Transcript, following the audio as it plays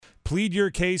plead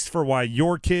your case for why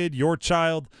your kid, your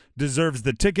child, deserves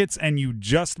the tickets, and you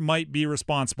just might be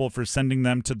responsible for sending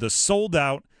them to the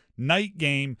sold-out night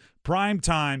game, prime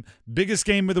time, biggest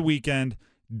game of the weekend,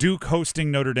 Duke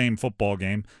hosting Notre Dame football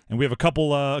game. And we have a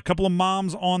couple of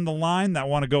moms on the line that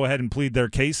want to go ahead and plead their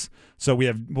case. So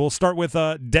we'll start with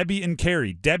Debbie and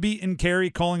Carrie. Debbie and Carrie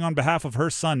calling on behalf of her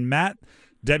son Matt.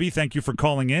 Debbie, thank you for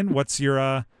calling in. What's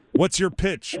your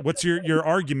pitch? What's your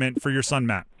argument for your son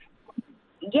Matt?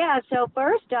 Yeah, so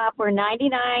first off, we're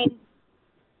 99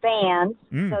 fans,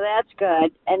 so that's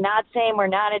good. And not saying we're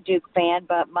not a Duke fan,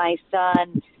 but my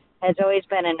son has always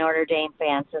been a Notre Dame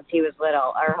fan since he was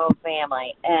little, our whole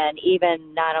family, and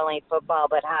even not only football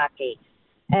but hockey.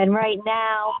 And right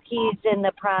now he's in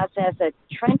the process, a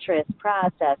treacherous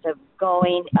process of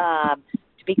going to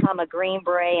become a Green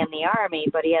Beret in the Army,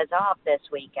 but he has off this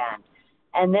weekend.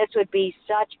 And this would be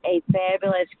such a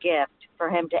fabulous gift for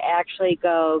him to actually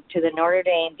go to the Notre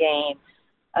Dame game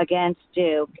against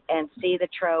Duke and see the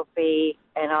trophy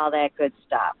and all that good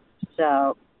stuff.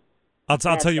 So I'll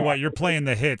tell you what, you're playing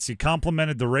the hits. You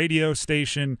complimented the radio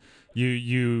station,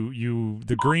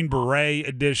 the Green Beret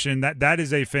edition. That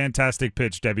is a fantastic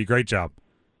pitch, Debbie. Great job.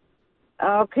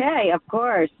 Okay, of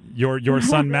course. Your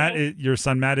son Matt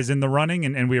is in the running,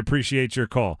 and we appreciate your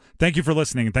call. Thank you for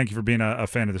listening, and thank you for being a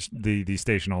fan of the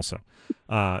station also.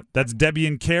 That's Debbie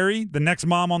and Carrie. The next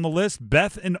mom on the list,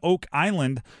 Beth in Oak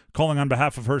Island, calling on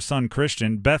behalf of her son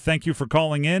Christian. Beth, thank you for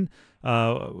calling in.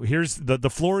 Here's the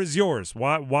floor is yours.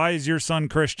 Why is your son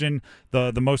Christian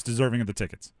the most deserving of the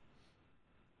tickets?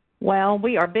 Well,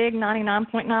 we are big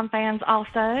 99.9 fans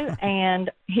also,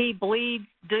 and he bleeds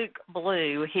Duke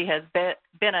blue. He has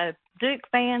been a Duke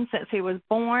fan since he was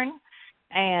born,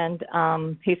 and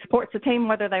he supports the team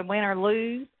whether they win or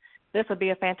lose. This would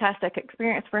be a fantastic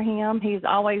experience for him. He's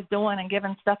always doing and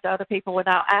giving stuff to other people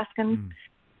without asking,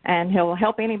 and he'll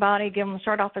help anybody, give him a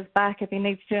shirt off his back if he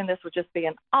needs to, and this would just be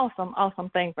an awesome,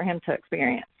 awesome thing for him to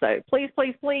experience. So please,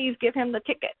 please, please give him the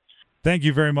tickets. Thank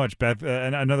you very much, Beth.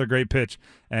 Another great pitch.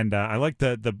 And I like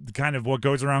the kind of what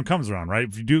goes around comes around, right?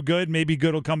 If you do good, maybe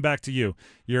good will come back to you.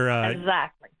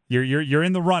 Exactly. You're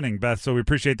in the running, Beth, so we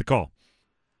appreciate the call.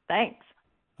 Thanks.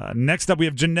 Next up, we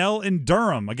have Janelle in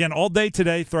Durham. Again, all day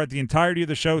today, throughout the entirety of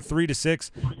the show, 3 to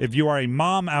 6. If you are a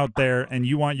mom out there and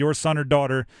you want your son or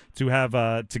daughter to have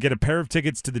to get a pair of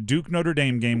tickets to the Duke Notre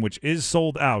Dame game, which is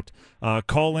sold out,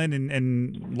 call in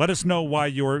and let us know why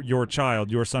your child,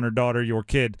 your son or daughter, your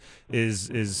kid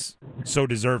is so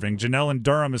deserving. Janelle in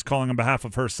Durham is calling on behalf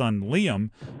of her son Liam.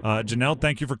 Janelle,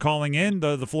 thank you for calling in.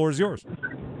 The floor is yours.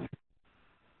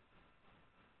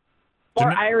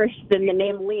 More Irish than the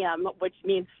name Liam, which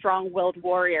means strong-willed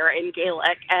warrior in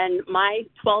Gaelic. And my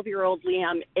 12-year-old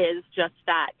Liam is just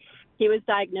that. He was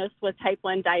diagnosed with type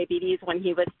 1 diabetes when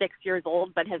he was 6 years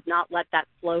old, but has not let that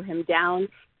slow him down.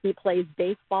 He plays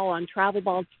baseball on travel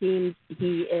ball teams.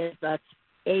 He is a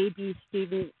A.B.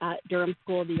 student at Durham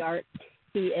School of the Arts.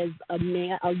 He is a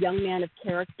young man of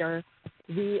character.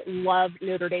 We love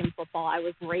Notre Dame football. I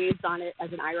was raised on it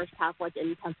as an Irish Catholic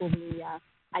in Pennsylvania.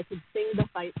 I could sing the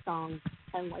fight song,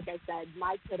 and like I said,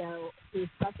 my kiddo, who's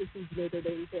such a huge Notre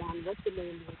Dame fan, what's the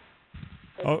name?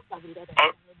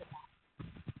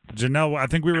 Janelle, I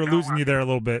think we were losing you there a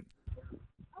little bit.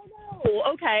 Oh, no.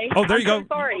 Okay. Oh, there you go.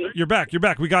 Sorry. You're back.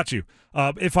 We got you.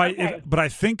 But I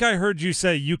think I heard you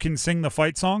say you can sing the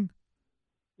fight song.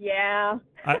 Yeah.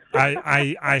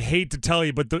 I hate to tell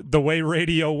you, but the way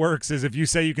radio works is if you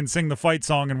say you can sing the fight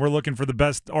song and we're looking for the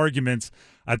best arguments,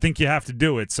 I think you have to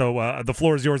do it. So the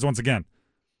floor is yours once again.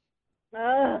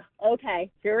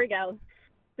 Okay, here we go.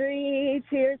 3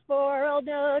 cheers for old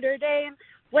Notre Dame.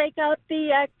 Wake up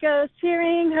the echoes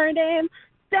cheering her name.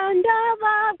 Stand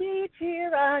up, we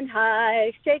cheer on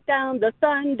high. Shake down the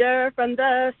thunder from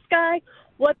the sky.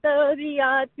 What though the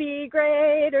odds be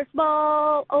great or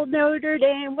small, old Notre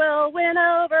Dame will win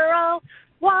overall,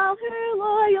 while her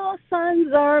loyal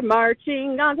sons are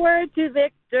marching onward to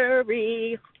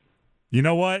victory. You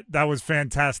know what? That was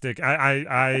fantastic.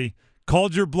 I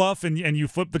called your bluff, and you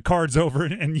flipped the cards over,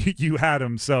 and you had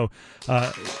them. So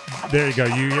there you go.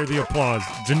 You hear the applause.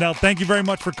 Janelle, thank you very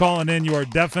much for calling in. You are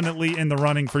definitely in the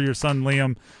running for your son,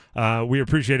 Liam. We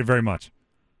appreciate it very much.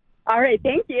 All right.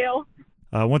 Thank you.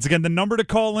 Once again, the number to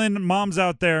call in, moms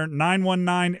out there,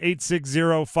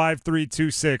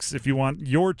 919-860-5326 if you want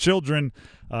your children.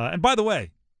 And by the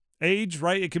way, age,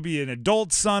 right? It could be an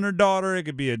adult son or daughter. It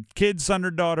could be a kid son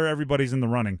or daughter. Everybody's in the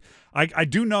running. I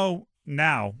do know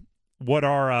now what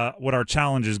our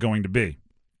challenge is going to be.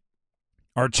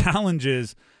 Our challenge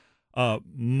is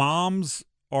moms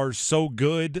are so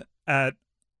good at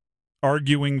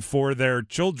arguing for their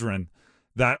children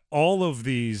that all of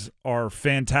these are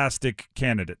fantastic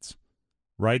candidates,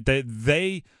 right?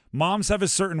 Moms have a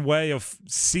certain way of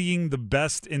seeing the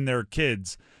best in their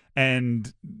kids,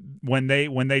 and when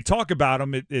they talk about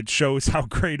them, it shows how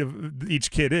great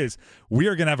each kid is. We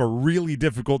are going to have a really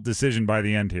difficult decision by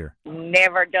the end here.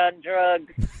 Never done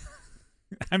drugs.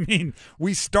 I mean,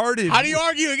 we started. How do you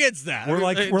argue against that? We're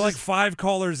like 5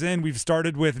 callers in. We've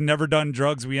started with never done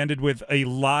drugs. We ended with a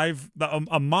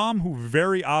mom who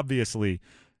very obviously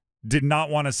did not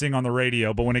want to sing on the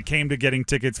radio, but when it came to getting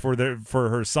tickets for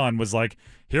her son, was like,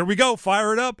 "Here we go,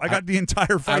 fire it up." I got the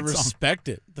entire fight song. I respect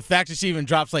it. The fact that she even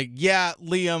drops like, "Yeah,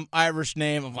 Liam, Irish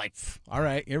name." I'm like, all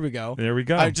right, here we go. There we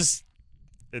go.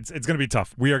 It's going to be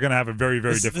tough. We are going to have a very,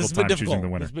 very difficult time choosing the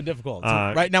winner. It's been difficult.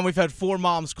 Right now, we've had 4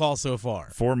 moms call so far.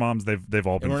 4 moms. They've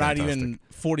all been. And we're fantastic. not even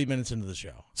 40 minutes into the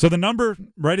show. So the number,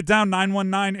 write it down: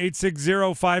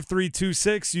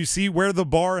 919-860-5326. You see where the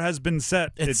bar has been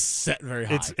set. It's set very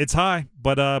high. It's high,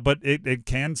 but it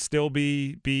can still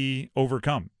be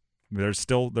overcome. There's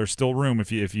still room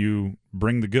if you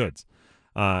bring the goods.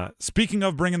 Speaking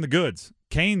of bringing the goods,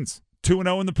 Canes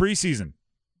 2-0 in the preseason,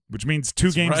 which means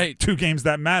two games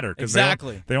that matter.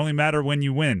 Exactly. They only matter when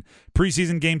you win.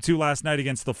 Preseason game 2 last night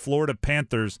against the Florida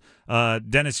Panthers.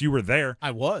 Dennis, you were there.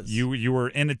 I was. You were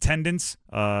in attendance,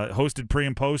 hosted pre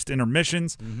and post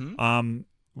intermissions. Mm-hmm.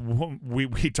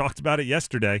 We talked about it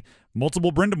yesterday.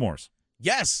 Multiple Brindamores.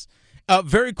 Yes. A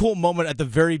very cool moment at the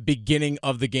very beginning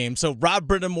of the game. So Rob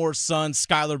Brindamore's son,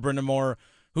 Skylar Brindamore,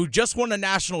 who just won a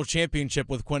national championship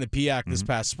with Quinnipiac this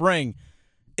past spring,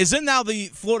 is in now the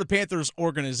Florida Panthers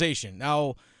organization.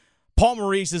 Now, Paul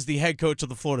Maurice is the head coach of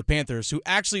the Florida Panthers, who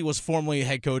actually was formerly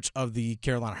head coach of the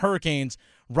Carolina Hurricanes.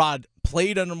 Rod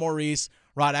played under Maurice.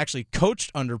 Rod actually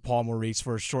coached under Paul Maurice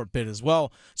for a short bit as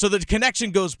well. So the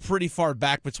connection goes pretty far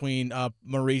back between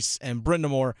Maurice and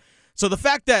Brindamore. So the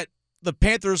fact that the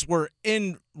Panthers were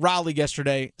in Raleigh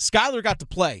yesterday, Skylar got to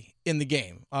play in the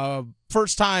game.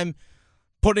 First time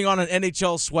putting on an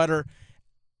NHL sweater.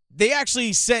 They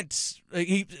actually sent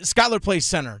Skylar plays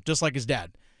center, just like his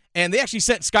dad. And they actually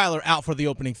sent Skylar out for the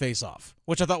opening faceoff,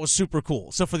 which I thought was super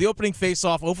cool. So for the opening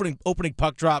faceoff, opening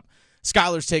puck drop,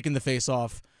 Skylar's taking the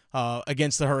faceoff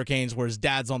against the Hurricanes where his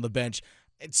dad's on the bench.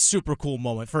 It's a super cool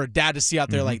moment for a dad to see out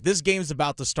there, like, this game's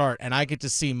about to start, and I get to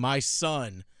see my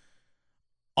son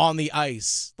on the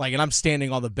ice, like, and I'm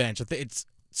standing on the bench. It's a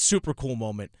super cool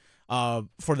moment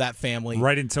for that family.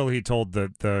 Right until he told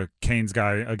the Canes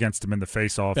guy against him in the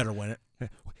faceoff, better win it.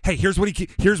 Hey, here's where he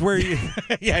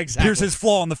yeah, exactly. Here's his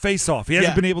flaw on the face-off. He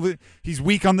hasn't been able to. He's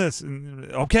weak on this.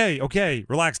 Okay,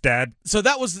 relax, Dad. So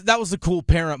that was the cool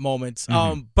parent moment.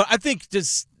 But I think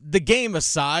just the game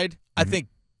aside, I think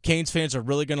Canes fans are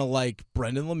really gonna like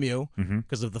Brendan Lemieux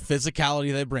because of the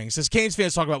physicality they bring. Because Canes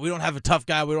fans talk about, we don't have a tough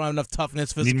guy, we don't have enough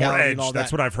toughness, physicality, need more edge. And all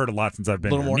That's that. what I've heard a lot since I've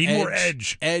been here. Need more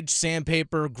edge,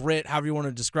 sandpaper, grit, however you want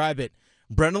to describe it.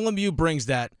 Brendan Lemieux brings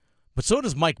that, but so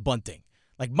does Mike Bunting.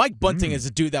 Like, Mike Bunting is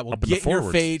a dude that will get in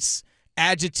your face,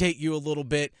 agitate you a little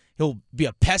bit. He'll be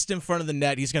a pest in front of the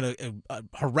net. He's going to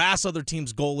harass other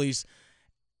teams' goalies,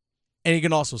 and he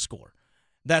can also score.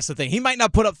 That's the thing. He might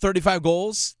not put up 35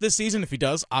 goals this season. If he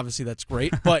does, obviously that's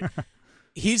great. But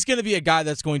he's going to be a guy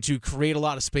that's going to create a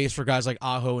lot of space for guys like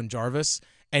Aho and Jarvis.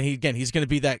 And he's going to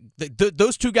be that.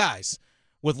 Those two guys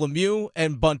with Lemieux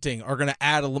and Bunting are going to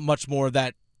add much more of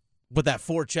that. With that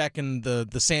forecheck and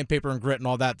the sandpaper and grit and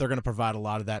all that, they're going to provide a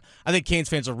lot of that. I think Canes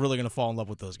fans are really going to fall in love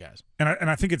with those guys. And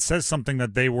I think it says something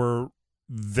that they were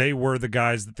the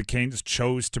guys that the Canes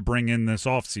chose to bring in this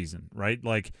offseason, right?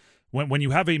 Like, when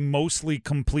you have a mostly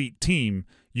complete team,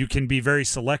 you can be very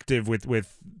selective with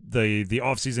the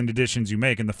offseason additions you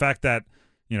make. And the fact that,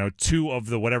 two of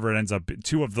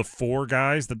the 4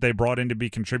 guys that they brought in to be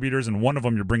contributors, and one of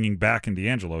them you're bringing back in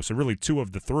D'Angelo, so really 2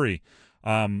 of the 3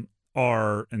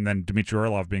 and then Dmitry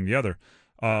Orlov being the other,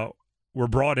 were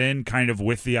brought in kind of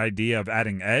with the idea of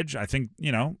adding edge. I think,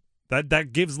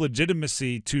 that gives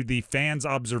legitimacy to the fans'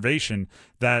 observation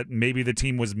that maybe the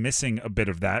team was missing a bit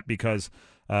of that because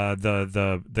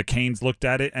the Canes looked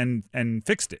at it and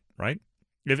fixed it, right?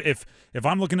 If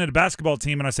I'm looking at a basketball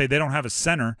team and I say they don't have a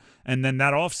center, and then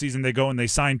that offseason they go and they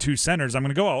sign 2 centers, I'm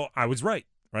going to go, oh, I was right.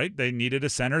 Right? They needed a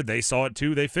center. They saw it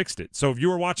too. They fixed it. So if you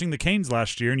were watching the Canes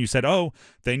last year and you said, oh,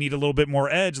 they need a little bit more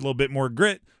edge, a little bit more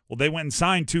grit, well, they went and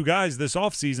signed 2 guys this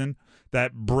offseason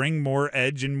that bring more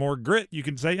edge and more grit. You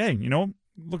can say, hey,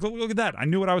 look at that. I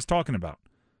knew what I was talking about.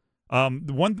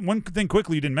 One thing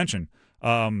quickly you didn't mention,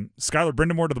 Skylar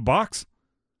Brindamore to the box.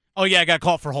 Oh, yeah, I got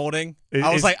called for holding.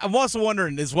 I'm also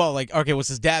wondering as well, like, okay, was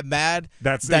his dad mad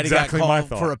that exactly he got called my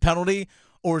thought. For a penalty,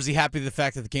 or is he happy with the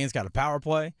fact that the Canes got a power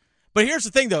play? But here's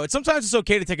the thing, though. Sometimes it's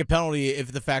okay to take a penalty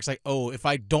if the fact's like, oh, if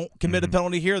I don't commit a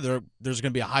penalty here, there's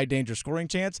going to be a high-danger scoring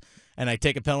chance, and I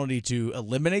take a penalty to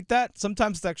eliminate that.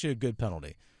 Sometimes it's actually a good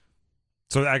penalty.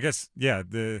 So I guess, yeah,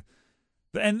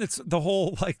 and it's the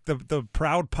whole, like, the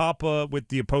proud papa with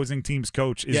the opposing team's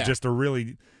coach is just a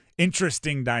really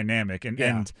interesting dynamic.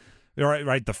 And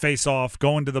right, the face-off,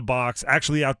 going to the box,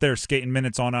 actually out there skating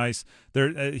minutes on ice.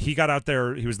 He got out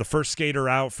there. He was the first skater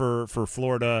out for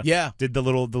Florida. Yeah. Did the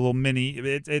little mini.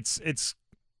 It's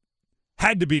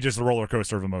had to be just a roller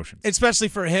coaster of emotions. Especially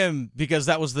for him, because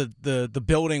that was the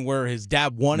building where his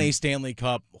dad won a Stanley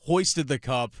Cup, hoisted the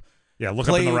cup. Yeah, look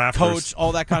up in the rafters. Coach,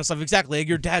 all that kind of stuff. Exactly. Like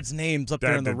your dad's name's up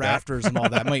there in the rafters and all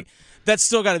that. That's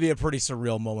still got to be a pretty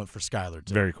surreal moment for Skyler,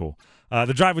 too. Very cool.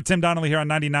 The Drive with Tim Donnelly here on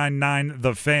 99.9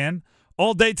 The Fan.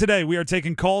 All day today, we are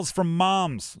taking calls from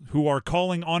moms who are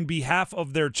calling on behalf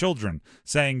of their children,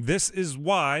 saying this is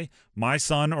why my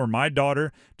son or my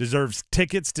daughter deserves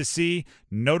tickets to see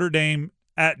Notre Dame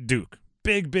at Duke.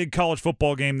 Big college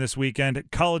football game this weekend.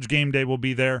 College game day will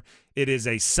be there. It is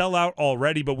a sellout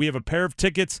already, but we have a pair of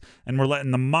tickets, and we're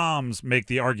letting the moms make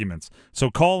the arguments.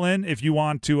 So call in if you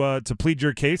want to plead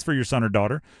your case for your son or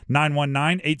daughter.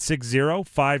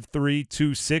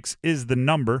 919-860-5326 is the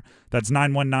number. That's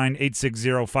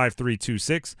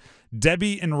 919-860-5326.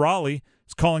 Debbie in Raleigh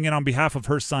is calling in on behalf of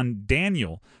her son,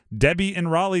 Daniel. Debbie in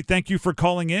Raleigh, thank you for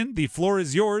calling in. The floor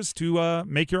is yours to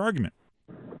make your argument.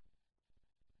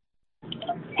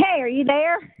 Hey, are you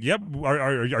there? Yep.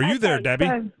 Are you there,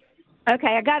 Debbie?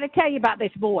 Okay, I got to tell you about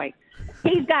this boy.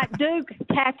 He's got Duke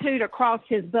tattooed across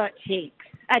his butt cheeks,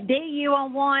 a DU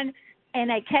on one and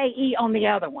a KE on the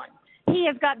other one. He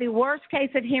has got the worst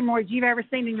case of hemorrhoids you've ever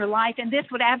seen in your life, and this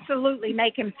would absolutely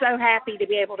make him so happy to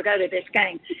be able to go to this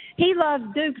game. He loves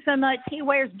Duke so much, he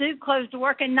wears Duke clothes to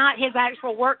work and not his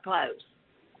actual work clothes.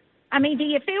 I mean, do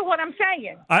you feel what I'm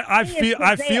saying? I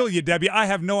feel you, Debbie. I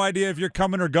have no idea if you're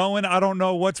coming or going. I don't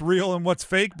know what's real and what's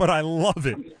fake, but I love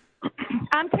it.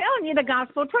 I'm telling you the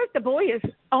gospel truth. The boy is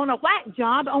on a whack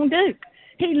job on Duke.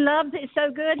 He loves it so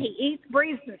good. He eats,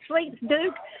 breathes, and sleeps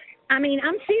Duke. I mean,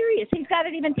 I'm serious. He's got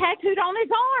it even tattooed on his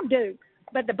arm, Duke.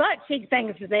 But the butt cheek thing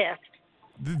is the best.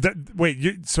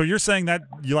 So you're saying that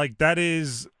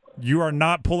you are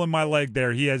not pulling my leg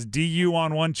there. He has DU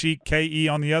on one cheek, KE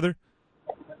on the other?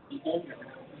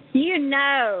 You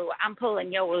know I'm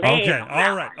pulling your leg. Okay,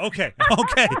 all right, okay.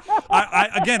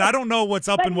 I don't know what's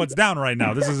up and what's down right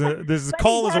now. This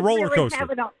call is a roller coaster.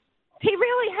 He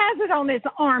really has it on his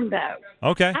arm, though.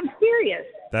 Okay. I'm serious.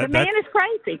 The man is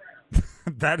crazy.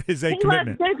 That is a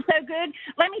commitment. He loves Duke so good.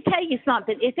 Let me tell you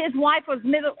something. If his wife was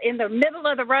in the middle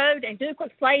of the road and Duke was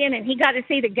playing and he got to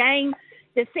see the game,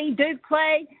 to see Duke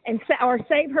play or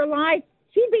save her life,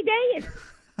 she'd be dead.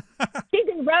 She'd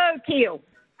be roadkill.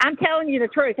 I'm telling you the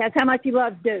truth. That's how much he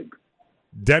loves Duke.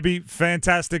 Debbie,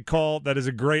 fantastic call. That is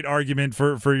a great argument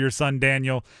for your son,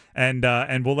 Daniel. And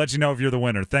we'll let you know if you're the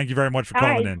winner. Thank you very much for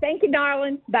calling in. Thank you,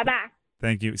 darling. Bye-bye.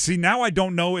 Thank you. See, now I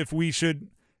don't know if we should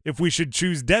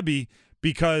choose Debbie,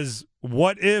 because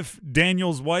what if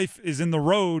Daniel's wife is in the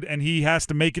road and he has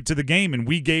to make it to the game and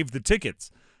we gave the tickets?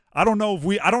 I don't know if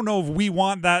we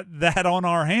want that on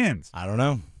our hands. I don't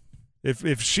know.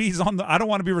 If she's on I don't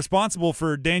want to be responsible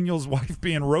for Daniel's wife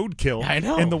being roadkill. I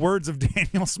know. In the words of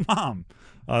Daniel's mom.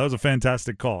 That was a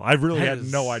fantastic call. I really had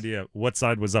no idea what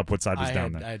side was up, what side was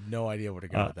down there. I had no idea where to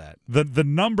go with that. The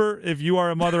number, if you are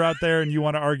a mother out there and you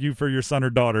want to argue for your son or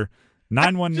daughter,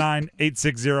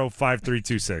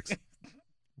 919-860-5326.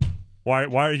 Why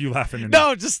are you laughing?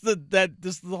 No, just the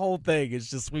whole thing. It's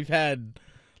just we've had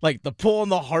like the pull on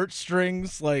the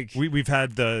heartstrings. Like we've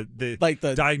had the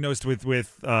diagnosed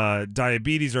with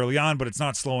diabetes early on, but it's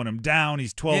not slowing him down.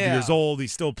 He's 12 years old.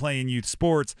 He's still playing youth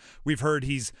sports. We've heard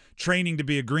he's training to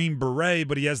be a Green Beret,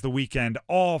 but he has the weekend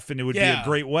off, and it would be a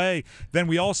great way. Then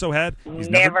we also had he's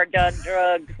never done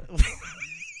drugs.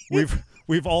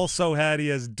 We've also had he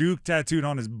has Duke tattooed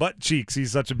on his butt cheeks.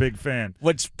 He's such a big fan.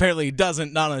 Which apparently he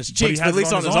doesn't, not on his cheeks, but at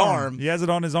least on his arm. He has it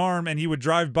on his arm, and he would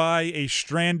drive by a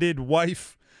stranded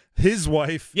wife, his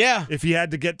wife. Yeah. If he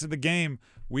had to get to the game.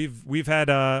 We've had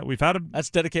That's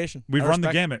dedication. We've run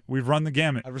the gamut. We've run the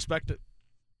gamut. I respect it.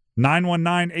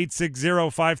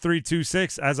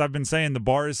 919-860-5326. As I've been saying, the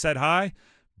bar is set high,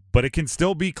 but it can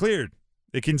still be cleared.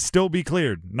 It can still be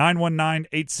cleared.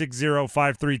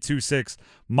 919-860-5326.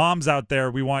 Moms out there,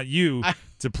 we want you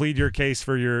to plead your case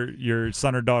for your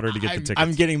son or daughter to get the tickets.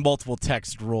 I'm getting multiple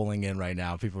texts rolling in right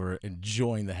now. People are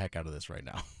enjoying the heck out of this right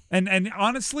now. And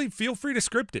honestly, feel free to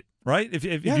script it, right? If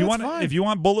you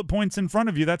want bullet points in front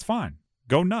of you, that's fine.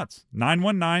 Go nuts.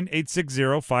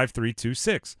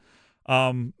 919-860-5326.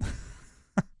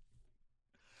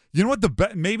 You know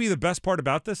what maybe the best part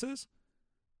about this is?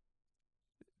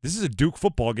 This is a Duke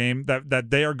football game that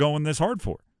they are going this hard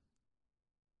for,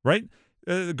 right?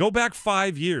 Go back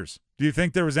 5 years. Do you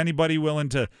think there was anybody willing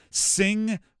to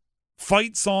sing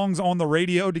fight songs on the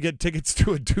radio to get tickets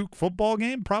to a Duke football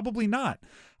game? Probably not.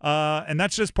 And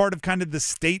that's just part of kind of the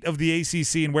state of the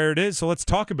ACC and where it is. So let's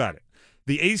talk about it.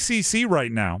 The ACC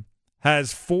right now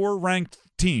has 4 ranked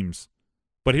teams,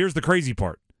 but here's the crazy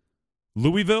part.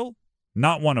 Louisville,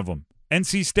 not one of them.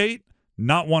 NC State,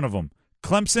 not one of them.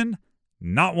 Clemson,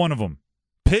 not one of them.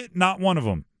 Pitt, not one of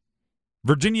them.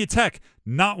 Virginia Tech,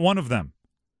 not one of them.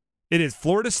 It is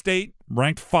Florida State,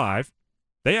 ranked 5.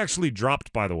 They actually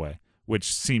dropped, by the way,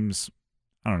 which seems,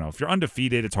 I don't know. If you're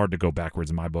undefeated, it's hard to go backwards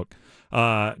in my book.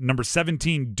 Number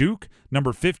 17, Duke.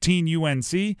 Number 15,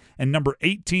 UNC. And number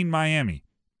 18, Miami.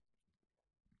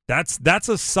 That's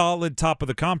a solid top of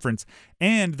the conference.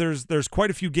 And there's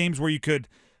quite a few games where you could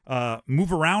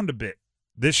move around a bit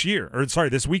this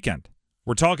weekend.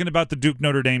 We're talking about the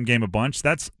Duke-Notre Dame game a bunch.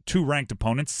 That's 2 ranked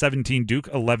opponents, 17 Duke,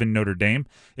 11 Notre Dame.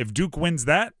 If Duke wins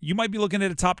that, you might be looking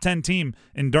at a top 10 team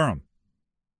in Durham.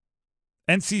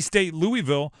 NC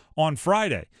State-Louisville on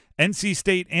Friday. NC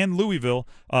State and Louisville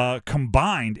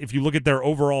combined, if you look at their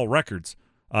overall records,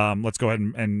 let's go ahead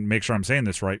and make sure I'm saying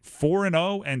this right,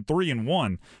 4-0 and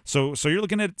 3-1. So you're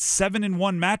looking at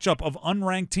 7-1 matchup of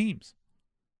unranked teams.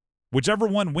 Whichever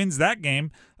one wins that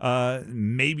game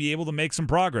may be able to make some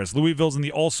progress. Louisville's in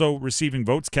the also receiving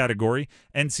votes category.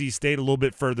 NC State a little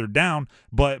bit further down.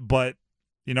 But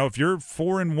you know, if you're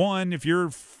 4-1, if you're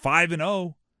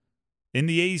 5-0 in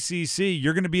the ACC,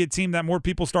 you're going to be a team that more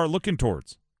people start looking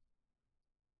towards.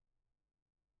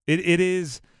 It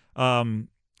is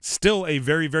still a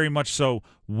very, very much so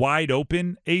wide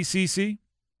open ACC,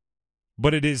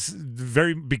 but it is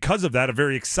because of that a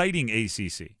very exciting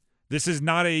ACC. This is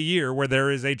not a year where there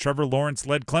is a Trevor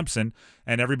Lawrence-led Clemson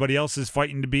and everybody else is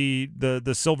fighting to be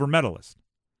the silver medalist.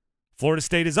 Florida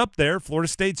State is up there. Florida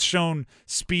State's shown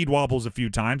speed wobbles a few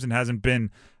times and hasn't been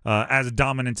as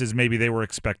dominant as maybe they were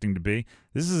expecting to be.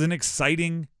 This is an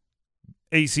exciting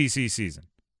ACC season.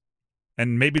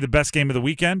 And maybe the best game of the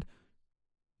weekend,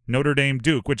 Notre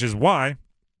Dame-Duke, which is why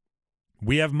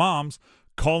we have moms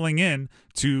calling in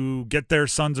to get their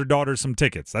sons or daughters some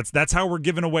tickets. That's how we're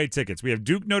giving away tickets. We have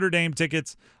Duke Notre Dame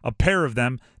tickets, a pair of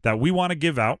them that we want to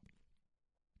give out,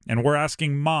 and we're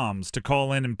asking moms to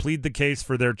call in and plead the case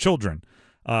for their children.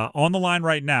 On the line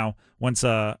right now, once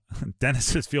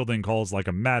Dennis is fielding calls like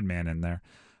a madman in there.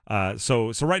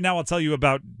 So right now I'll tell you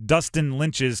about Dustin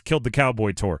Lynch's Killed the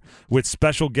Cowboy tour with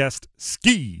special guest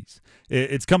Skis.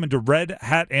 It's coming to Red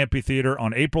Hat Amphitheater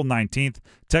on April 19th.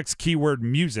 Text keyword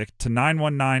music to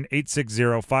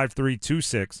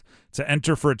 919-860-5326 to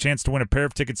enter for a chance to win a pair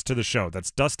of tickets to the show. That's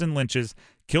Dustin Lynch's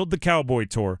Killed the Cowboy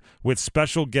tour with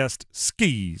special guest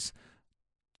Skis.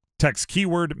 Text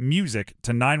keyword music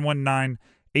to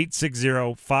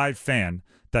 919-860-5FAN.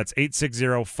 That's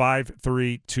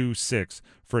 860-5326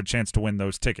 for a chance to win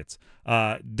those tickets.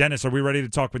 Dennis, are we ready to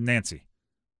talk with Nancy?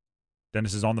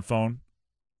 Dennis is on the phone.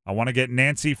 I want to get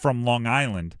Nancy from Long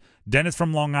Island. Dennis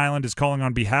from Long Island is calling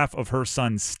on behalf of her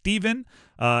son, Steven.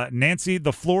 Nancy,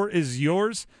 the floor is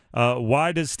yours.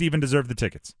 Why does Steven deserve the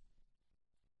tickets?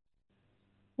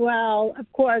 Well, of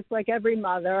course, like every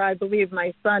mother, I believe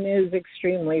my son is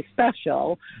extremely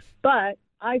special, but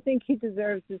I think he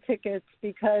deserves the tickets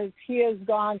because he has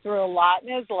gone through a lot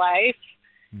in his life.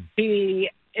 He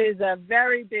is a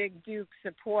very big Duke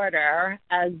supporter,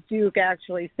 as Duke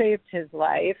actually saved his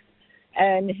life.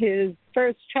 And his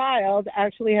first child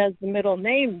actually has the middle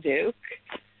name Duke.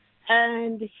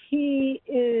 And he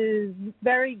is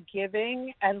very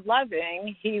giving and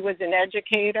loving. He was an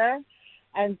educator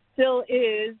and still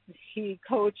is. He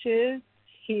coaches.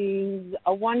 He's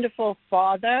a wonderful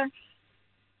father.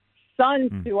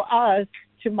 Son to us,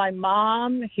 to my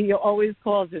mom. He always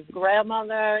calls his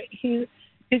grandmother. He's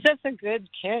just a good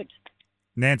kid.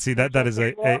 Nancy, that is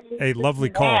a lovely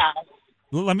call.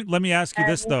 Let me ask you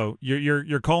this though.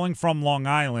 You're calling from Long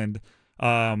Island.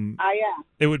 I am.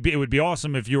 It would be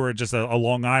awesome if you were just a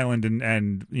Long Island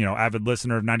and you know avid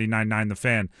listener of 99.9 The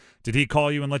Fan. Did he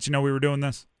call you and let you know we were doing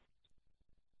this?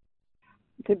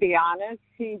 To be honest,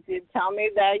 he did tell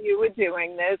me that you were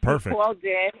doing this. Perfect. He called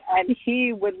in, and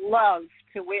he would love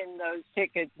to win those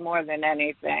tickets more than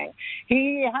anything.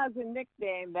 He has a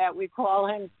nickname that we call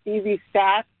him Stevie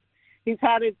Stats. He's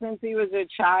had it since he was a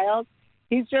child.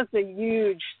 He's just a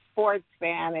huge sports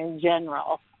fan in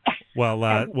general.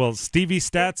 Well, Stevie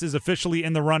Stats is officially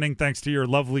in the running thanks to your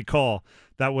lovely call.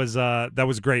 That was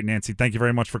great, Nancy. Thank you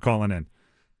very much for calling in.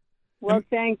 Well,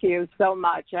 thank you so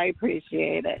much. I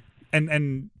appreciate it.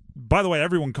 And by the way,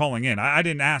 everyone calling in, I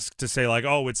didn't ask to say like,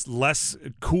 oh, it's less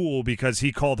cool because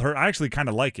he called her. I actually kind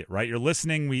of like it, right? You're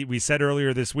listening. We said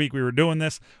earlier this week we were doing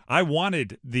this. I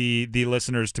wanted the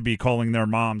listeners to be calling their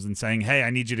moms and saying, hey, I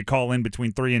need you to call in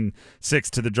between 3 and 6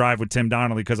 to the Drive with Tim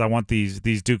Donnelly because I want these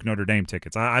Duke Notre Dame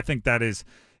tickets. I think that is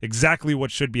exactly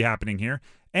what should be happening here.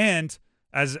 And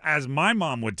as my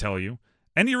mom would tell you,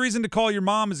 any reason to call your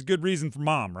mom is a good reason for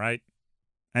mom, right?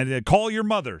 And call your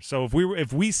mother. So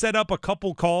if we set up a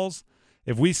couple calls,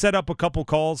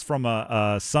 from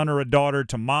a son or a daughter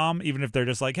to mom, even if they're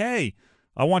just like, hey,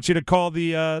 I want you to call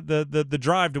the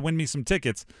Drive to win me some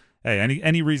tickets. Hey,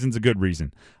 any reason's a good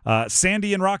reason.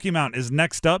 Sandy in Rocky Mount is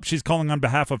next up. She's calling on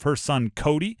behalf of her son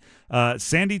Cody.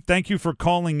 Sandy, thank you for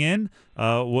calling in.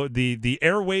 The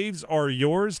airwaves are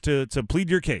yours to plead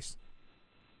your case.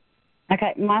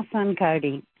 Okay, my son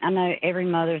Cody, I know every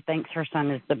mother thinks her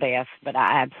son is the best, but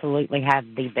I absolutely have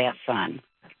the best son.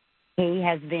 He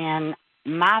has been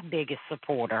my biggest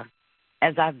supporter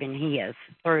as I've been his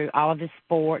through all of his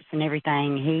sports and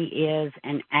everything. He is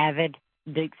an avid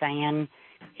Duke fan.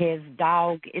 His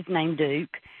dog is named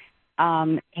Duke.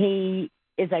 He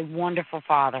is a wonderful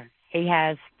father. He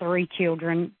has 3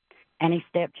 children and a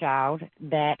stepchild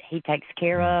that he takes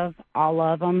care of, all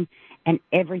of them, and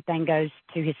everything goes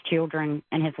to his children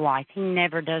and his wife. He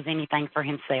never does anything for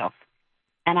himself.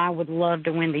 And I would love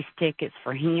to win these tickets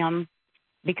for him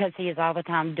because he is all the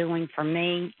time doing for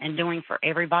me and doing for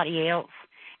everybody else.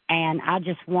 And I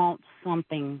just want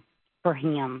something for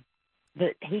him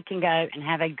that he can go and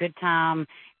have a good time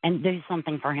and do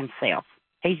something for himself.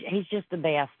 He's just the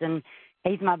best. And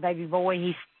he's my baby boy.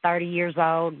 He's 30 years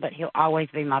old, but he'll always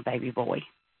be my baby boy.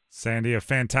 Sandy, a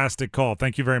fantastic call.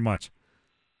 Thank you very much.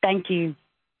 Thank you.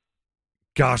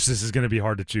 Gosh, this is going to be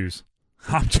hard to choose.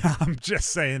 I'm just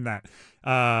saying that.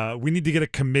 We need to get a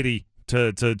committee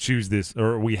to choose this,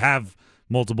 or we have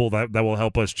multiple that will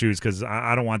help us choose because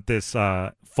I don't want this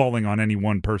falling on any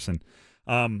one person.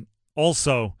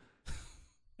 Also,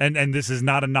 and this is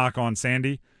not a knock on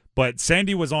Sandy, but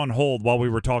Sandy was on hold while we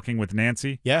were talking with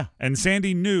Nancy. Yeah. And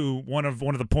Sandy knew one of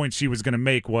the points she was going to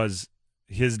make was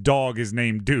his dog is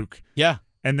named Duke. Yeah.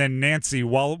 And then Nancy,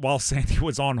 while Sandy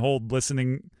was on hold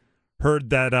listening,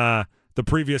 heard that the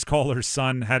previous caller's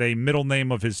son had a middle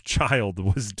name of his child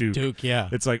was Duke. Duke, yeah.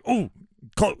 It's like, ooh,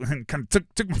 kind of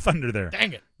took my thunder there.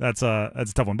 Dang it. That's a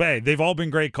tough one. But hey, they've all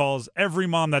been great calls. Every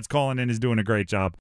mom that's calling in is doing a great job.